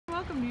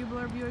Welcome to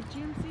Uebelhor Buick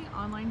GMC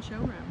online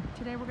showroom.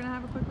 Today we're going to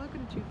have a quick look at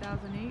a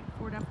 2008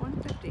 Ford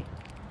F-150.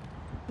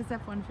 This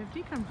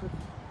F-150 comes with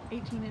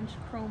 18-inch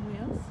chrome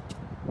wheels,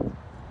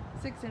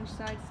 6-inch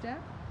side step,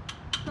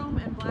 chrome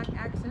and black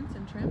accents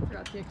and trim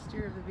throughout the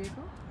exterior of the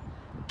vehicle.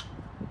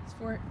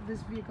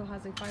 This vehicle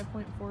has a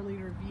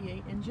 5.4-liter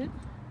V8 engine,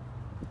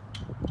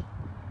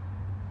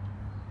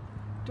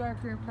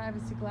 dark rear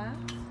privacy glass,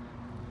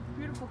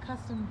 beautiful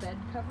custom bed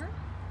cover,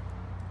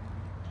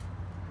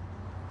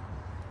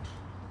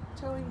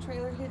 towing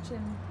trailer hitch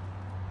and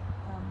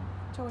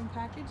towing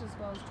package, as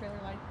well as trailer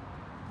light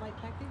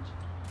package,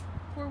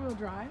 4-wheel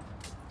drive,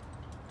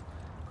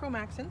 chrome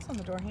accents on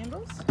the door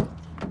handles,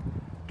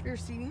 rear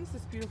seatings,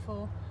 this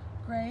beautiful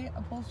gray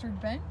upholstered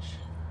bench.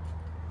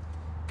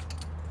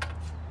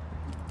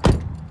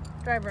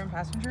 Driver and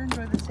passenger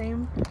enjoy the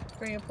same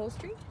gray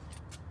upholstery,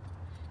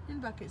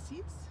 and bucket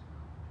seats.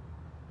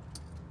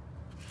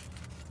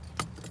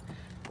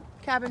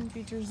 Cabin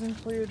features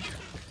include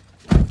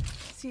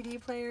CD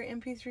player,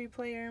 MP3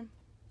 player,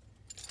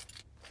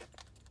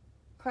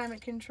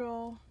 climate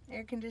control,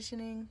 air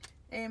conditioning,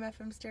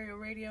 AM/FM stereo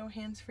radio,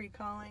 hands-free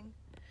calling,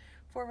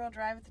 4-wheel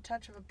drive at the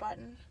touch of a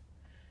button,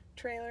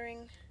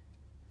 trailering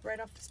right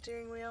off the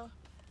steering wheel.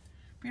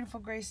 Beautiful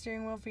gray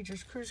steering wheel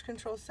features cruise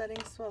control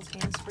settings as well as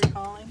hands-free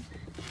calling.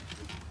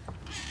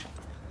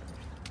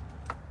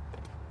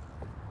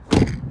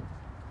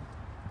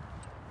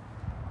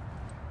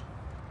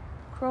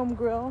 Chrome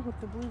grille with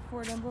the blue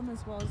Ford emblem,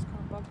 as well as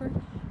chrome bumper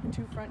and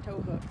 2 front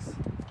tow hooks. If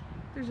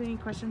there's any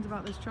questions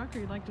about this truck or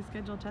you'd like to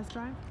schedule a test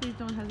drive, please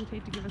don't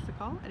hesitate to give us a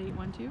call at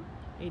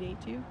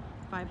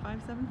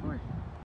 812-882-5574.